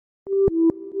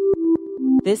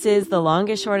This is The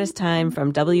Longest Shortest Time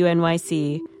from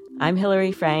WNYC. I'm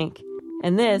Hillary Frank,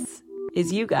 and this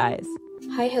is You Guys.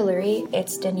 Hi, Hillary.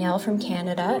 It's Danielle from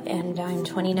Canada, and I'm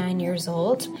 29 years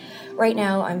old. Right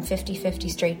now, I'm 50-50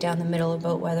 straight down the middle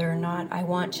about whether or not I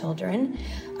want children.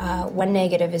 One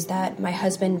negative is that my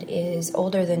husband is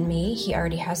older than me. He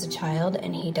already has a child,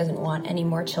 and he doesn't want any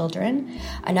more children.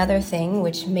 Another thing,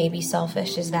 which may be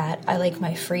selfish, is that I like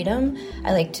my freedom.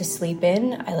 I like to sleep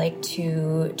in. I like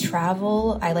to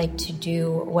travel. I like to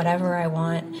do whatever I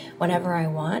want, whenever I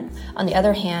want. On the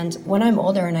other hand, when I'm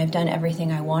older and I've done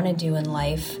everything I want to do in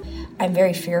life, I'm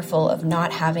very fearful of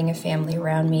not having a family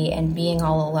around me and being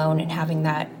all alone and having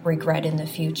that regret in the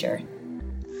future.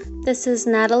 This is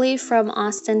Natalie from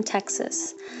Austin,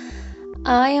 Texas.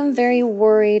 I am very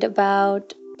worried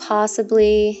about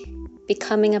possibly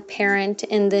becoming a parent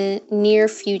in the near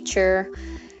future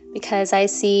because I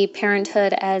see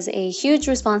parenthood as a huge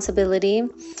responsibility.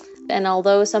 And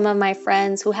although some of my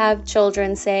friends who have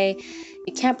children say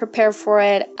you can't prepare for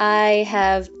it, I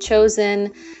have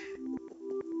chosen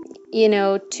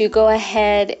to go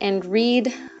ahead and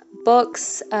read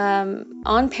books on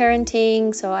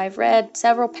parenting. So I've read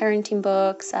several parenting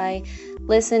books. I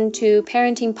listen to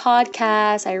parenting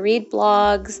podcasts. I read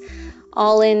blogs,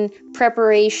 all in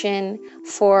preparation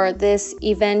for this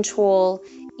eventual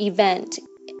event.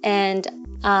 And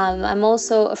I'm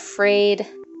also afraid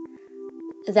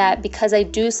that because I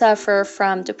do suffer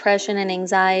from depression and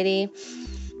anxiety,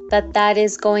 that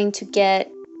is going to get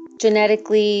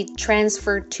genetically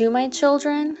transferred to my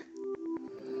children.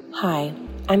 Hi,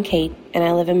 I'm Kate, and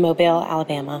I live in Mobile,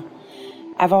 Alabama.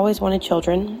 I've always wanted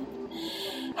children.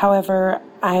 However,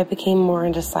 I became more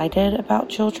undecided about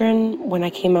children when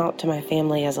I came out to my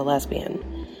family as a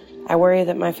lesbian. I worry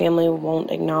that my family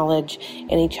won't acknowledge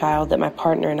any child that my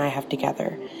partner and I have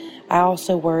together. I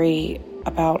also worry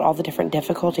about all the different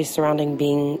difficulties surrounding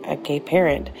being a gay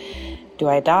parent. Do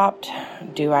I adopt?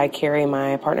 Do I carry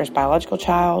my partner's biological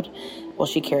child? Will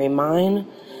she carry mine?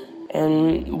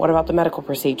 And what about the medical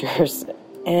procedures?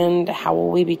 And how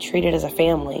will we be treated as a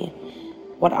family?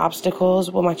 What obstacles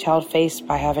will my child face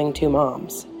by having two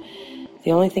moms?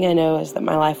 The only thing I know is that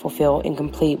my life will feel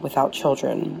incomplete without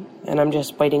children, and I'm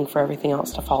just waiting for everything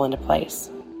else to fall into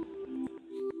place.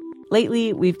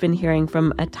 Lately, we've been hearing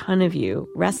from a ton of you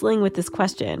wrestling with this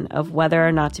question of whether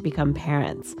or not to become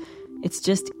parents. It's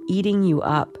just eating you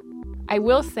up. I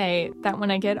will say that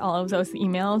when I get all of those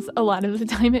emails, a lot of the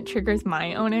time it triggers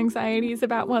my own anxieties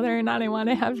about whether or not I want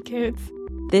to have kids.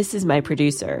 This is my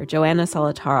producer, Joanna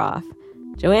Solitaroff.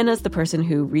 Joanna's the person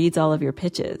who reads all of your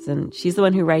pitches, and she's the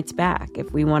one who writes back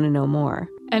if we want to know more.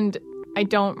 And I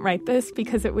don't write this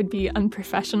because it would be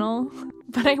unprofessional,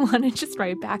 but I want to just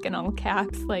write back in all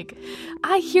caps, like,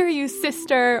 I hear you,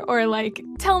 sister, or like,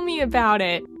 tell me about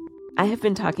it. I have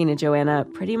been talking to Joanna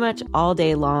pretty much all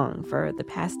day long for the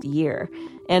past year,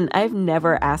 and I've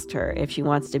never asked her if she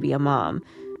wants to be a mom.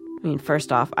 I mean,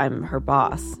 first off, I'm her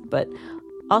boss, but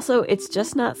also it's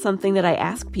just not something that I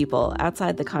ask people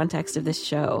outside the context of this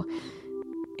show.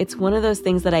 It's one of those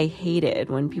things that I hated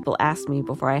when people asked me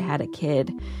before I had a kid.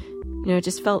 It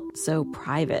just felt so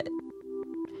private.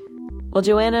 Well,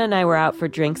 Joanna and I were out for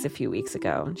drinks a few weeks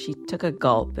ago, and she took a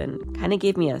gulp and kind of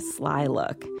gave me a sly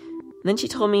look. And then she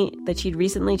told me that she'd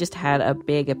recently just had a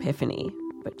big epiphany,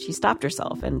 but she stopped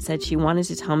herself and said she wanted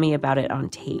to tell me about it on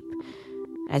tape.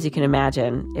 As you can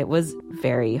imagine, it was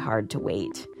very hard to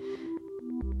wait.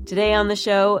 Today on the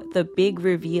show, the big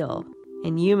reveal.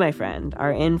 And you, my friend,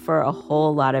 are in for a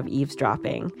whole lot of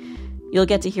eavesdropping. You'll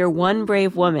get to hear one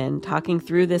brave woman talking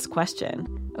through this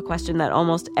question, a question that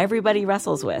almost everybody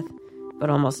wrestles with,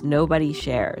 but almost nobody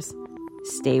shares.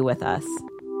 Stay with us.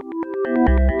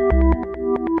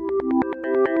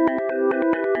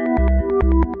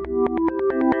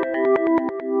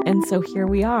 And so here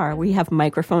we are. We have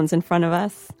microphones in front of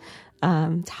us.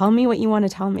 Tell me what you want to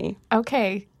tell me.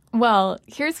 Okay. Well,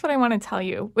 here's what I want to tell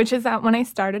you, which is that when I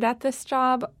started at this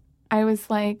job, I was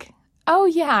like, oh,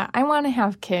 yeah, I want to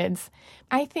have kids.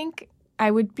 I think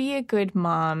I would be a good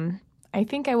mom. I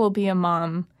think I will be a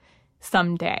mom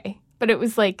someday. But it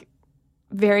was like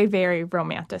very, very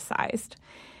romanticized.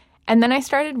 And then I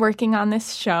started working on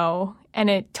this show, and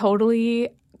it totally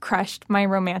crushed my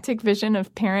romantic vision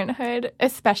of parenthood,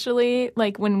 especially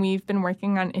like when we've been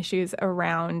working on issues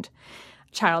around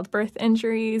childbirth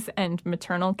injuries and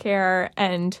maternal care,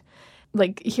 and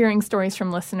like hearing stories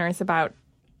from listeners about,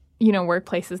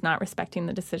 workplaces not respecting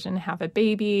the decision to have a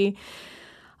baby,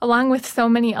 along with so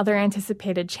many other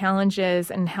anticipated challenges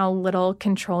and how little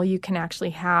control you can actually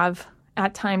have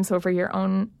at times over your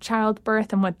own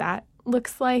childbirth and what that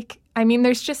looks like. I mean,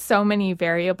 there's just so many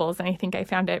variables, and I think I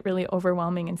found it really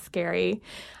overwhelming and scary.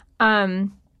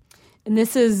 And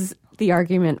this is the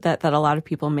argument that a lot of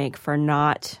people make for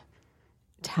not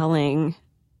telling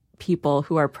people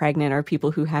who are pregnant or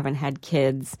people who haven't had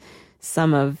kids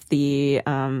some of the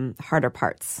harder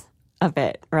parts of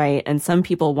it, right? And some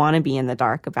people want to be in the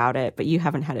dark about it, but you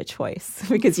haven't had a choice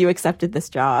because you accepted this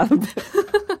job.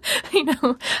 I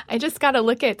know. I just got to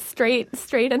look it straight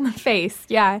in the face.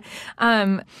 Yeah.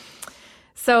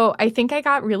 So I think I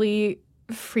got really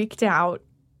freaked out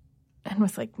and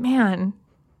was like, man,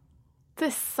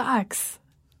 this sucks.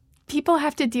 People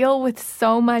have to deal with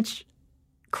so much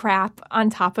crap on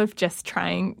top of just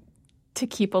trying to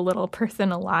keep a little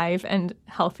person alive and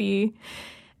healthy.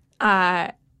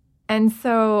 And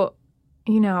so,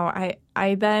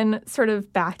 I then sort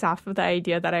of backed off of the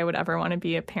idea that I would ever want to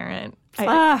be a parent.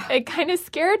 It kind of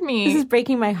scared me. This is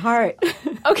breaking my heart.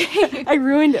 Okay. I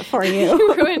ruined it for you.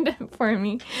 You ruined it for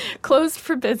me. Closed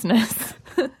for business.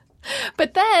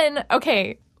 But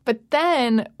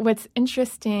then what's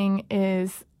interesting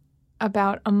is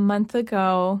about a month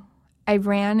ago, I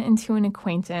ran into an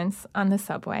acquaintance on the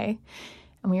subway,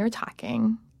 and we were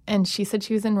talking, and she said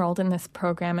she was enrolled in this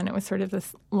program, and it was sort of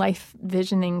this life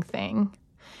visioning thing.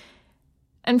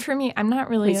 And for me, I'm not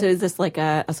really. Wait, so is this like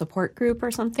a support group or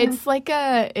something? It's like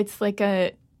a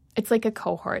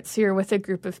cohort. So you're with a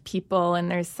group of people,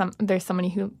 and there's somebody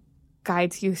who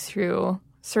guides you through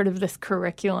sort of this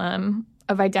curriculum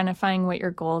of identifying what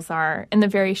your goals are in the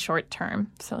very short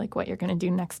term. So like what you're going to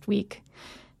do next week,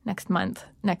 next month,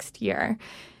 next year.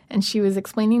 And she was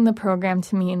explaining the program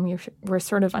to me, and we were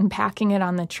sort of unpacking it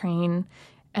on the train.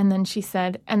 And then she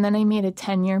said, and then I made a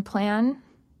 10-year plan,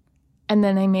 and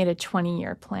then I made a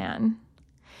 20-year plan.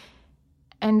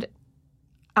 And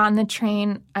on the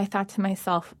train, I thought to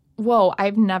myself, whoa,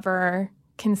 I've never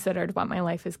considered what my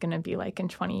life is going to be like in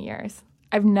 20 years.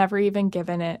 I've never even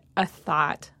given it a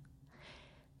thought.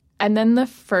 And then the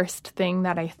first thing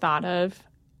that I thought of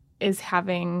is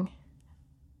having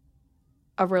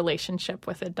a relationship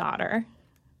with a daughter.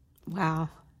 Wow.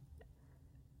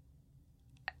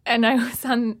 And I was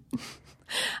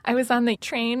on the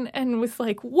train and was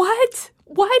like, what?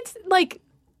 Like,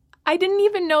 I didn't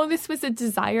even know this was a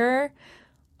desire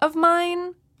of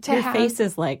mine to Your have. face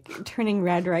is like turning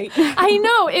red right now. I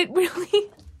know.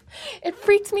 It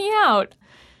freaked me out.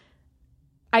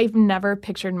 I've never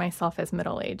pictured myself as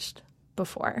middle-aged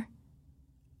before.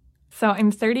 So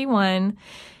I'm 31,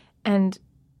 and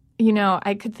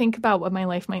I could think about what my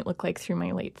life might look like through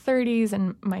my late 30s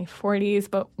and my 40s,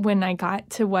 but when I got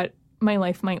to what my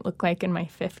life might look like in my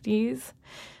 50s,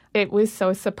 it was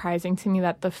so surprising to me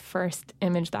that the first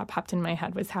image that popped in my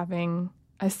head was having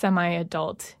a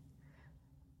semi-adult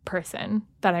person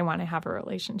that I want to have a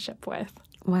relationship with.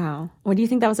 Wow. What do you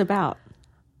think that was about?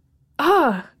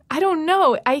 I don't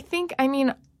know. I think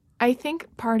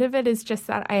part of it is just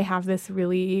that I have this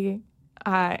really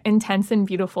intense and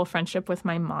beautiful friendship with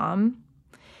my mom.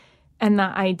 And the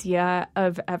idea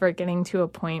of ever getting to a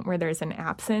point where there's an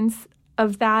absence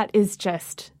of that is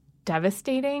just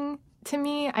devastating to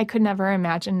me. I could never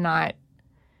imagine not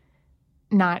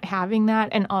having that,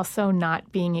 and also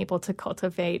not being able to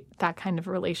cultivate that kind of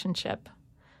relationship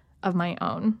of my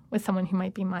own with someone who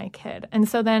might be my kid. And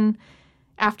so then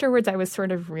afterwards, I was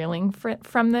sort of reeling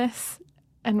from this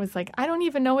and was like, I don't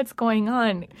even know what's going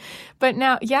on. But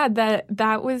now, yeah,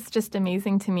 that was just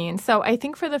amazing to me. And so I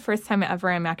think for the first time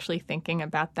ever, I'm actually thinking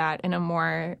about that in a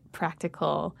more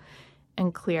practical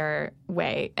and clear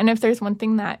way. And if there's one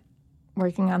thing that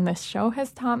working on this show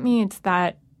has taught me, it's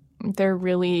that there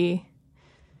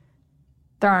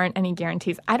aren't any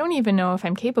guarantees. I don't even know if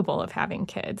I'm capable of having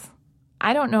kids.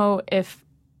 I don't know if,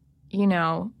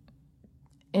 in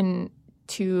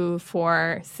 2,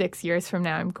 4, 6 years from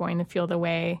now, I'm going to feel the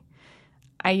way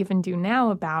I even do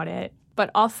now about it.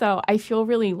 But also, I feel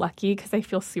really lucky because I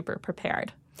feel super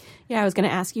prepared. Yeah, I was going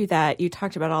to ask you that. You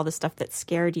talked about all the stuff that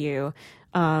scared you.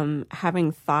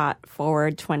 Having thought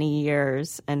forward 20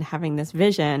 years and having this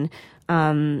vision,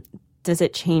 does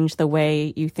it change the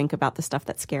way you think about the stuff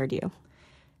that scared you?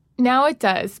 Now it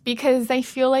does, because I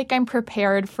feel like I'm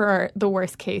prepared for the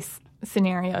worst case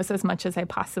scenarios as much as I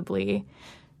possibly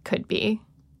could be,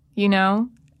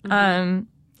 Mm-hmm.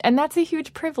 And that's a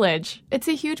huge privilege. It's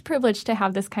a huge privilege to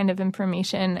have this kind of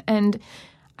information. And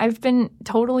I've been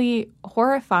totally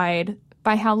horrified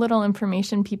by how little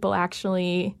information people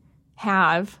actually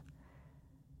have,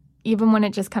 even when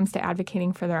it just comes to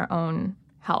advocating for their own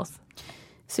health.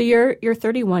 So you're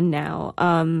 31 now.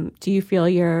 Do you feel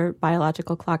your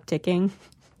biological clock ticking,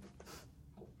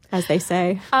 as they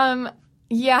say?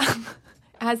 Yeah,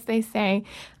 as they say.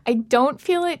 I don't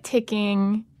feel it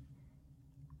ticking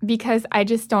because I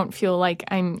just don't feel like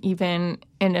I'm even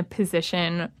in a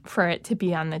position for it to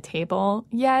be on the table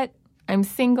yet. I'm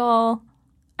single.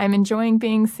 I'm enjoying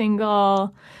being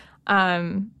single.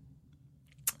 Do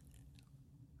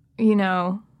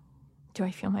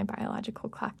I feel my biological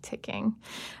clock ticking?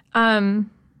 I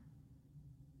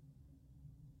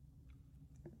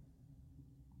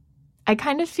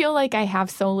kind of feel like I have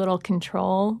so little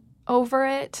control over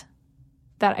it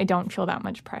that I don't feel that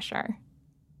much pressure.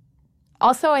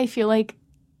 Also, I feel like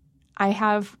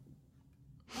I'm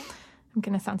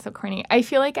going to sound so corny. I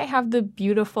feel like I have the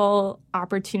beautiful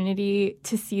opportunity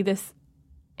to see this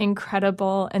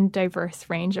incredible and diverse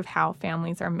range of how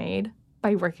families are made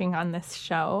by working on this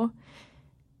show.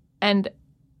 And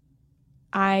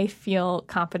I feel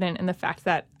confident in the fact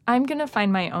that I'm going to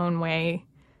find my own way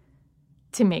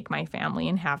to make my family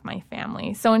and have my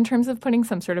family. So in terms of putting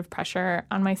some sort of pressure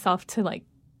on myself to like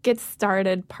get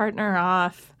started, partner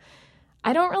off,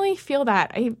 I don't really feel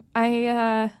that.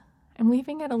 I'm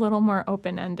leaving it a little more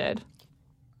open-ended.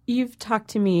 You've talked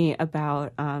to me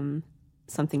about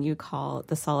something you call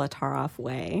the Solotaroff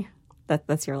way.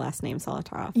 That's your last name,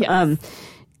 Solotaroff. Yes.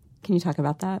 Can you talk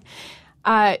about that?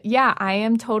 Yeah, I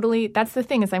am totally. That's the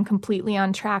thing, is I'm completely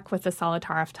on track with the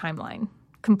Solotaroff timeline.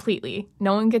 Completely.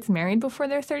 No one gets married before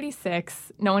they're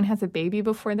 36. No one has a baby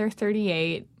before they're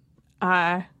 38.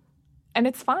 And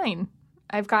it's fine.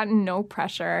 I've gotten no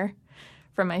pressure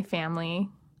from my family.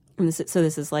 And this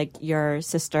is like your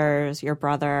sisters, your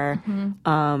brother,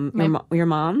 your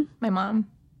mom? My mom.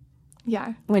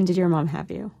 Yeah. When did your mom have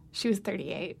you? She was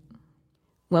 38.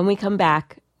 When we come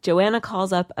back, Joanna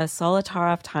calls up a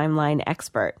Solotaroff timeline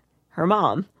expert, her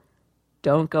mom.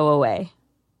 Don't go away.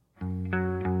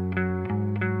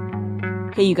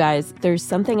 Hey, you guys, there's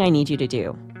something I need you to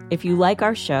do. If you like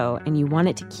our show and you want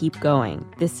it to keep going,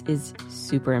 this is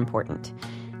super important.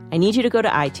 I need you to go to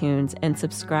iTunes and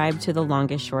subscribe to The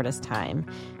Longest Shortest Time.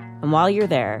 And while you're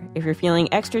there, if you're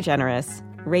feeling extra generous,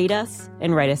 rate us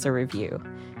and write us a review.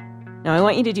 Now, I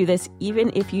want you to do this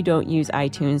even if you don't use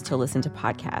iTunes to listen to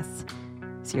podcasts.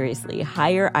 Seriously,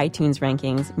 higher iTunes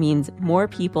rankings means more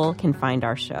people can find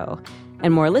our show.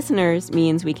 And more listeners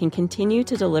means we can continue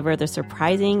to deliver the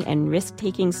surprising and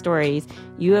risk-taking stories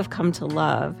you have come to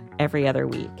love every other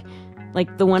week.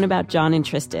 Like the one about John and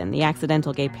Tristan, the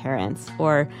accidental gay parents,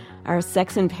 or our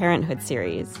Sex and Parenthood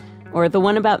series, or the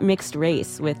one about mixed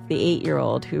race with the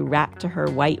 8-year-old who rapped to her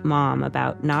white mom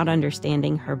about not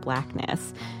understanding her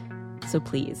blackness. So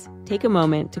please, take a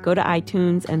moment to go to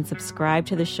iTunes and subscribe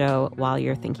to the show while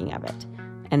you're thinking of it.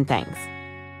 And thanks.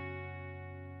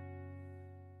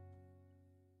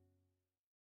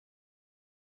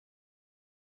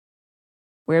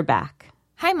 We're back.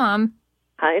 Hi, Mom.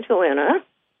 Hi, Joanna.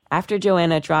 After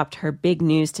Joanna dropped her big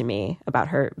news to me about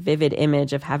her vivid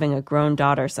image of having a grown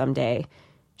daughter someday,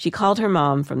 she called her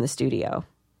mom from the studio.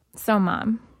 So,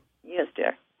 Mom. Yes,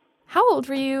 dear. How old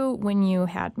were you when you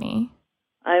had me?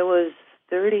 I was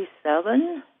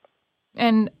 37.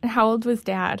 And how old was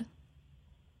Dad?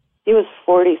 He was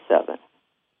 47.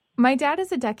 My dad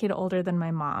is a decade older than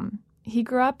my mom. He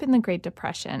grew up in the Great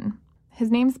Depression.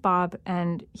 His name's Bob,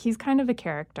 and he's kind of a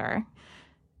character.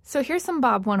 So here's some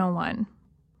Bob 101.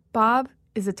 Bob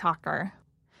is a talker.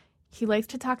 He likes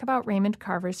to talk about Raymond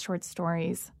Carver's short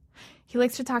stories. He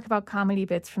likes to talk about comedy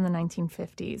bits from the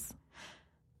 1950s.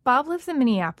 Bob lives in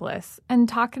Minneapolis, and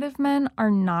talkative men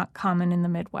are not common in the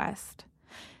Midwest.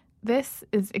 This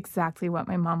is exactly what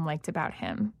my mom liked about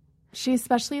him. She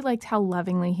especially liked how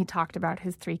lovingly he talked about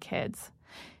his 3 kids.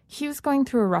 He was going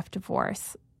through a rough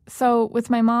divorce, so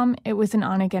with my mom, it was an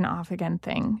on-again, off-again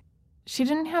thing. She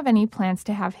didn't have any plans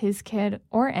to have his kid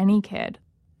or any kid,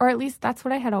 or at least that's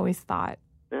what I had always thought.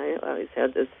 I always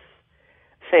had this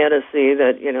fantasy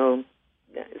that,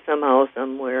 somehow,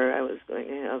 somewhere I was going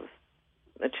to have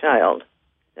a child,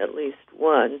 at least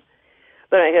one,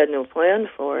 but I had no plan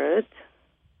for it.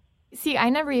 See, I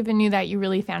never even knew that you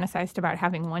really fantasized about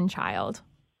having one child.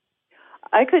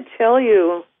 I could tell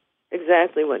you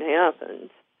exactly what happened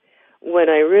when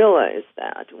I realized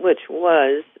that, which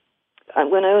was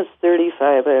when I was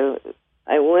 35,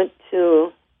 I went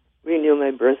to renew my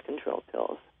birth control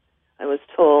pills. I was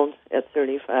told at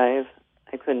 35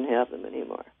 I couldn't have them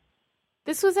anymore.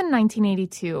 This was in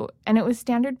 1982, and it was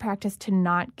standard practice to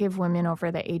not give women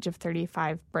over the age of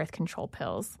 35 birth control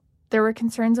pills. There were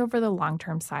concerns over the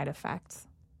long-term side effects.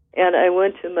 And I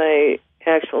went to my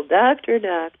actual doctor,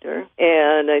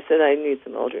 and I said, I need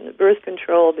some alternate birth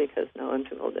control because now I'm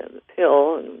too old to have the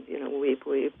pill, and, weep.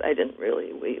 I didn't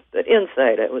really weep, but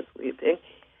inside I was weeping.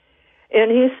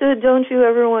 And he said, don't you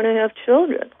ever want to have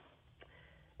children?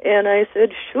 And I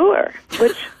said, sure,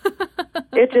 which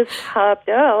it just popped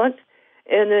out.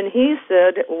 And then he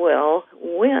said, well,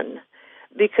 when?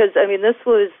 Because, I mean, this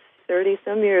was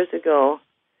 30-some years ago,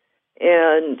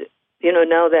 and,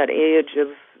 now that age of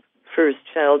first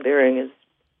childbearing is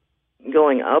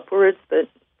going upwards, but,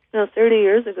 30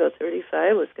 years ago,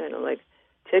 35 was kind of like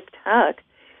tick-tock.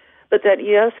 But that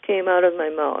yes came out of my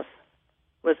mouth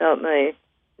without my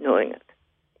knowing it.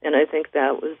 And I think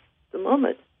that was the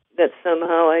moment that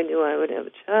somehow I knew I would have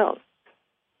a child.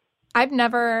 I've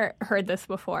never heard this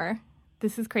before.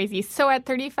 This is crazy. So at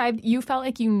 35, you felt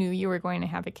like you knew you were going to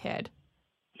have a kid?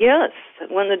 Yes.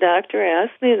 When the doctor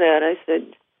asked me that, I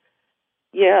said,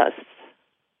 yes.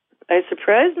 I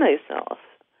surprised myself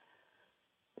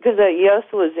because that yes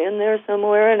was in there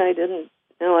somewhere and I didn't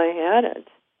know I had it.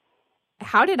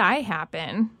 How did I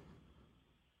happen?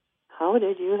 How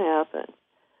did you happen?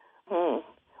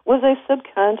 Was I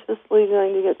subconsciously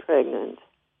going to get pregnant?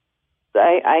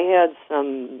 I had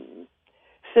some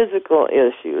physical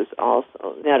issues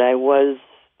also that I was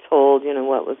told,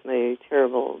 what with my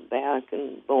terrible back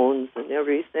and bones and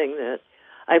everything, that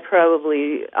I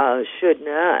probably should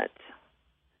not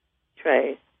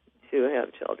try to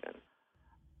have children.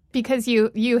 Because you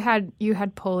had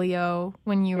polio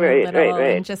when you were little,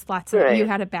 right. and just lots of you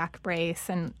had a back brace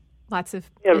and lots of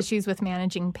issues with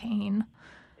managing pain.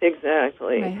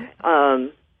 Exactly.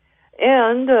 Right.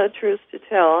 And truth to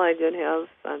tell, I did have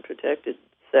unprotected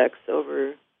sex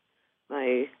over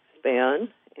my span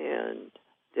and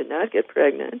did not get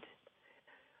pregnant.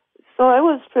 So I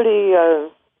was pretty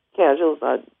casual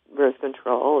about birth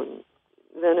control, and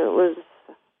then it was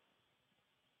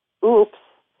oops.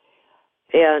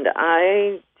 And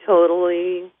I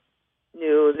totally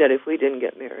knew that if we didn't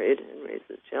get married and raise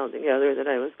this child together, that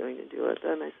I was going to do it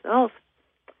by myself.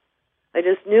 I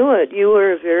just knew it. You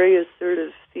were a very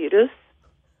assertive fetus.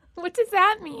 What does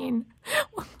that mean?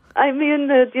 I mean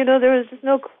that, there was just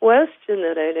no question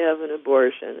that I'd have an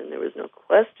abortion, and there was no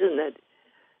question that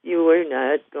you were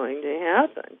not going to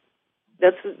happen.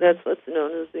 That's what's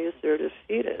known as the assertive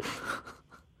fetus.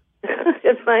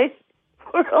 In my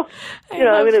world,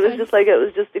 it was just like it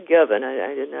was just a given.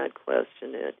 I did not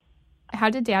question it. How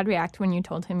did Dad react when you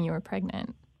told him you were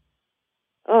pregnant?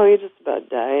 Oh, he just about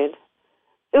died.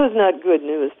 It was not good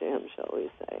news to him, shall we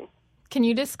say. Can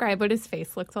you describe what his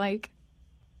face looked like?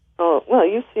 Oh, well,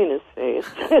 you've seen his face.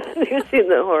 You've seen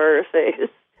the horror face,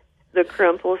 the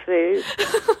crumple face,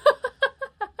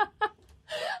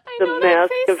 the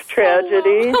mask of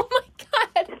tragedy. So oh,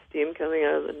 my God. Steam coming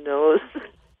out of the nose.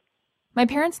 My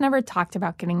parents never talked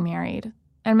about getting married,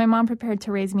 and my mom prepared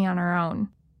to raise me on her own.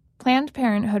 Planned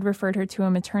Parenthood referred her to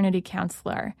a maternity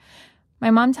counselor.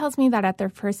 My mom tells me that at their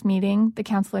first meeting, the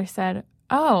counselor said,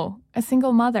 "Oh, a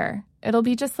single mother. It'll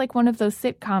be just like one of those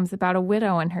sitcoms about a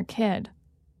widow and her kid."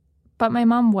 But my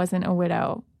mom wasn't a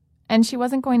widow, and she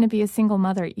wasn't going to be a single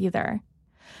mother either.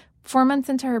 4 months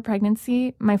into her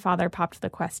pregnancy, my father popped the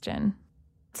question.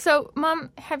 So, Mom,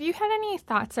 have you had any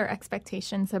thoughts or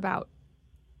expectations about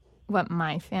what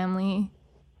my family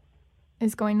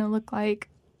is going to look like?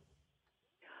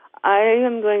 I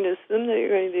am going to assume that you're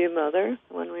going to be a mother,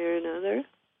 one way or another.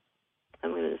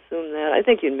 I'm going to assume that. I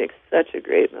think you'd make such a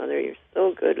great mother. You're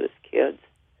so good with kids.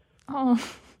 Oh,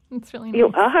 that's really nice.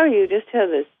 You are. You just have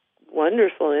this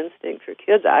wonderful instinct for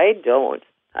kids. I don't.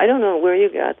 I don't know where you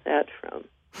got that from.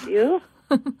 You?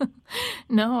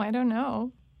 No, I don't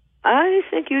know. I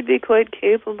think you'd be quite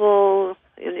capable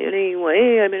in any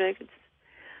way. I mean,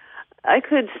 I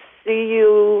could see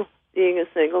you being a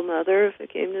single mother if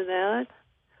it came to that.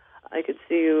 I could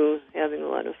see you having a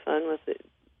lot of fun with it.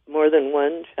 More than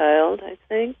one child, I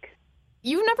think.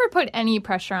 You've never put any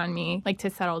pressure on me, like to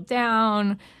settle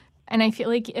down. And I feel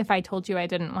like if I told you I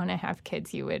didn't want to have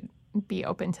kids, you would be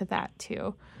open to that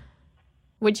too.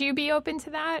 Would you be open to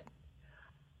that?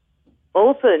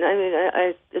 Open? I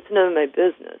mean, it's none of my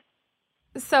business.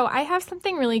 So I have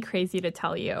something really crazy to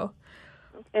tell you.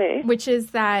 Okay. Which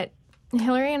is that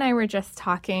Hillary and I were just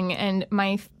talking, and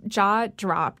my jaw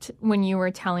dropped when you were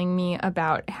telling me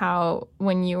about how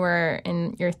when you were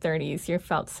in your 30s, you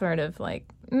felt sort of like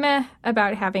meh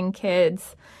about having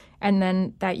kids, and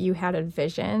then that you had a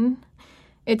vision.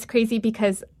 It's crazy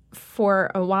because for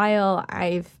a while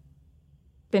I've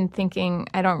been thinking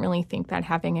I don't really think that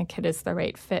having a kid is the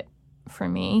right fit for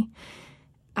me.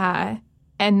 And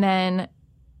then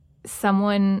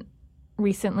someone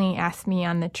recently asked me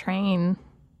on the train,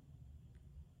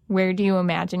 where do you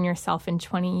imagine yourself in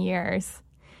 20 years?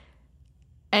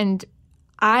 And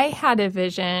I had a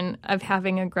vision of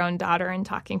having a grown daughter and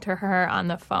talking to her on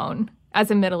the phone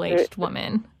as a middle-aged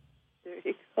woman. There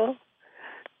you go.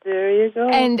 There you go.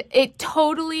 And it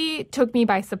totally took me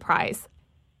by surprise.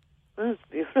 That's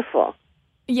beautiful.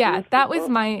 Yeah, that was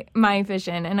my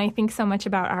vision. And I think so much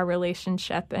about our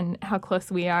relationship and how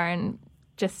close we are, and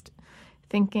just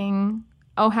thinking,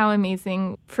 oh, how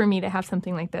amazing for me to have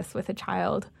something like this with a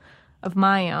child of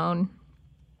my own.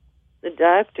 The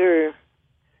doctor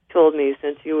told me,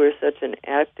 since you were such an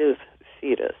active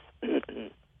fetus,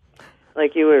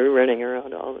 like you were running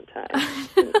around all the time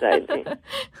inside me.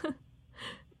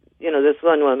 This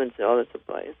one woman said, oh, this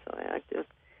boy is so active.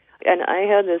 And I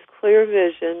had this clear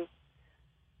vision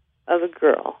of a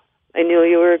girl. I knew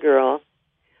you were a girl.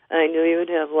 I knew you would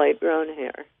have light brown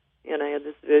hair. And I had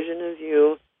this vision of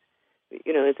you,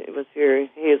 it was your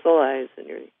hazel eyes.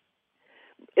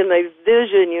 In my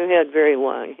vision, you had very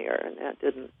long hair, and that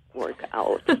didn't work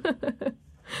out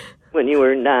when you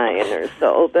were 9 or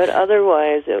so. But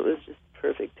otherwise, it was just a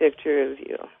perfect picture of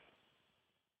you.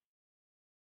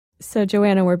 So,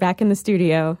 Joanna, we're back in the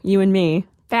studio, you and me.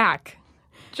 Back.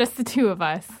 Just the two of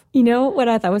us. You know what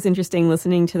I thought was interesting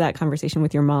listening to that conversation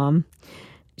with your mom?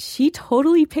 She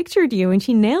totally pictured you, and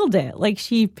she nailed it. Like,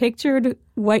 she pictured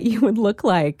what you would look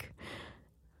like.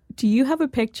 Do you have a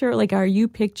picture? Like, are you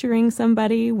picturing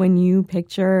somebody when you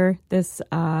picture this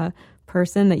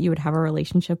person that you would have a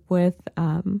relationship with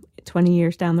 20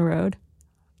 years down the road?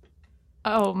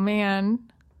 Oh, man.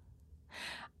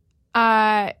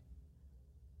 I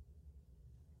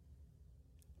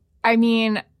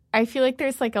mean, I feel like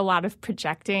there's like a lot of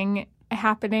projecting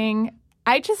happening.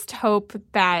 I just hope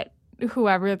that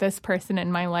whoever this person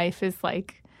in my life is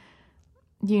like,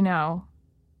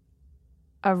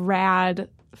 a rad,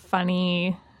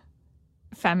 funny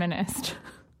feminist.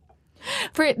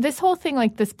 For this whole thing,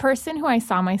 like this person who I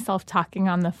saw myself talking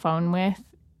on the phone with,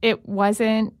 it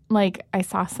wasn't like I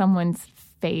saw someone's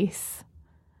face.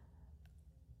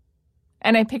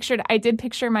 And I did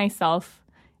picture myself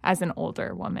as an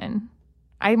older woman.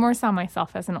 I more saw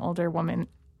myself as an older woman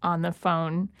on the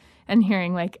phone and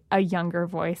hearing like a younger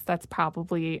voice that's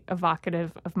probably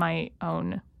evocative of my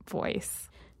own voice.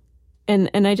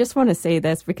 And I just want to say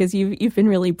this because you've been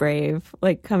really brave,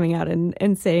 like coming out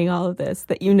and saying all of this,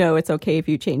 that it's okay if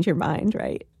you change your mind,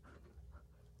 right?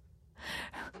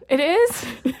 It is?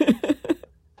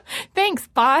 Thanks,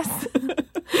 boss.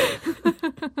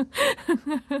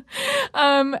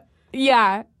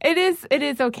 Yeah, it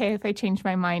is okay if I change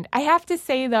my mind. I have to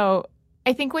say, though,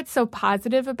 I think what's so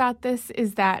positive about this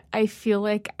is that I feel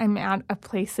like I'm at a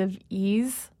place of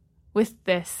ease with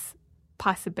this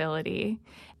possibility.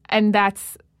 And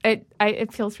that's it.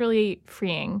 It feels really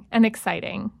freeing and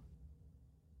exciting.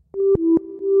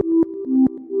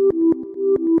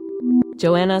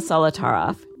 Joanna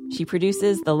Solotaroff. She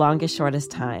produces The Longest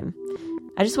Shortest Time.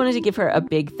 I just wanted to give her a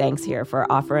big thanks here for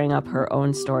offering up her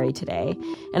own story today.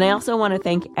 And I also want to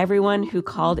thank everyone who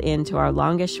called in to our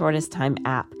Longest Shortest Time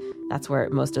app. That's where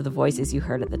most of the voices you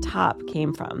heard at the top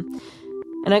came from.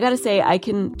 And I got to say, I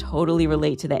can totally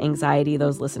relate to the anxiety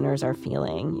those listeners are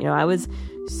feeling. I was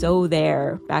so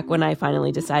there back when I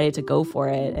finally decided to go for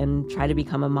it and try to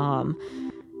become a mom.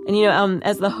 And,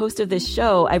 as the host of this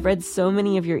show, I've read so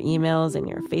many of your emails and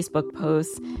your Facebook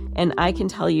posts, and I can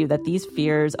tell you that these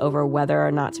fears over whether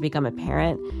or not to become a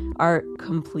parent are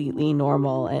completely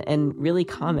normal and really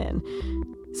common.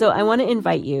 So I want to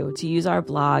invite you to use our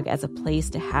blog as a place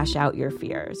to hash out your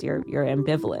fears, your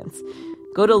ambivalence.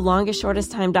 Go to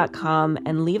longestshortesttime.com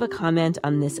and leave a comment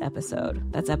on this episode.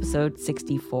 That's episode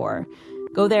 64.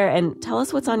 Go there and tell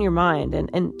us what's on your mind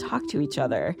and talk to each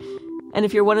other. And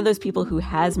if you're one of those people who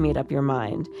has made up your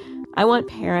mind, I want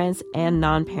parents and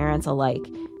non-parents alike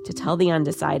to tell the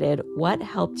undecided what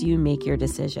helped you make your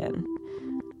decision.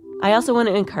 I also want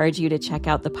to encourage you to check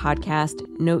out the podcast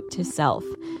Note to Self.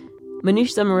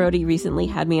 Manoush Zomorodi recently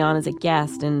had me on as a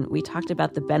guest, and we talked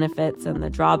about the benefits and the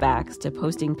drawbacks to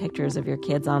posting pictures of your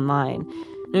kids online.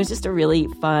 And it was just a really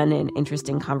fun and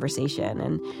interesting conversation,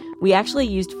 and we actually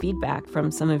used feedback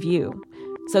from some of you.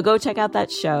 So go check out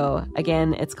that show.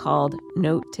 Again, it's called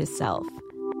Note to Self.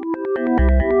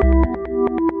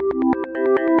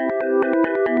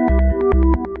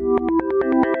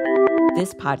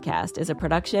 This podcast is a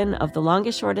production of The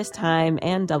Longest Shortest Time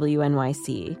and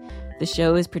WNYC. The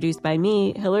show is produced by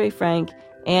me, Hillary Frank,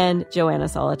 and Joanna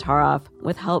Solotaroff,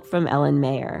 with help from Ellen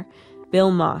Mayer.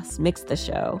 Bill Moss mixed the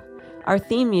show. Our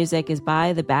theme music is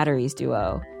by the Batteries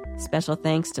Duo. Special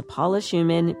thanks to Paula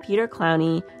Schumann, Peter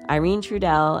Clowney, Irene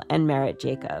Trudell, and Merritt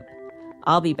Jacob.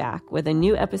 I'll be back with a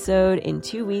new episode in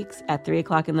 2 weeks at 3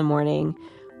 o'clock in the morning.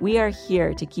 We are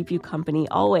here to keep you company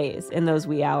always in those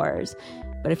wee hours.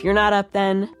 But if you're not up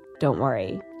then, don't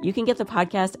worry. You can get the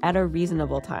podcast at a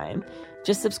reasonable time.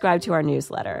 Just subscribe to our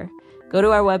newsletter. Go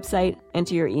to our website,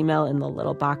 enter your email in the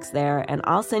little box there, and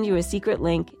I'll send you a secret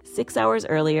link 6 hours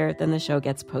earlier than the show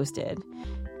gets posted.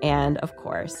 And of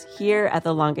course, here at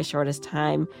The Longest Shortest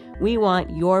Time, we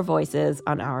want your voices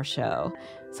on our show.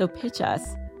 So pitch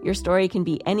us. Your story can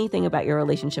be anything about your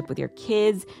relationship with your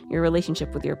kids, your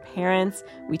relationship with your parents.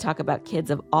 We talk about kids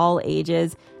of all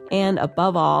ages. And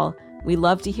above all, we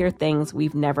love to hear things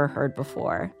we've never heard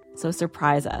before. So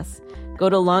surprise us. Go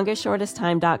to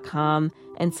longestshortesttime.com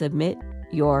and submit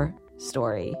your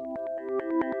story.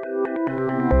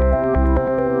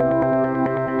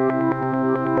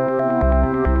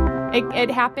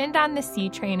 It happened on the C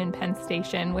train in Penn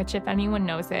Station, which, if anyone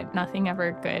knows it, nothing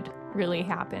ever good really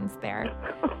happens there.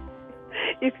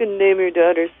 You can name your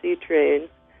daughter C Train.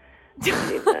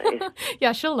 Nice.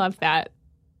 Yeah, she'll love that.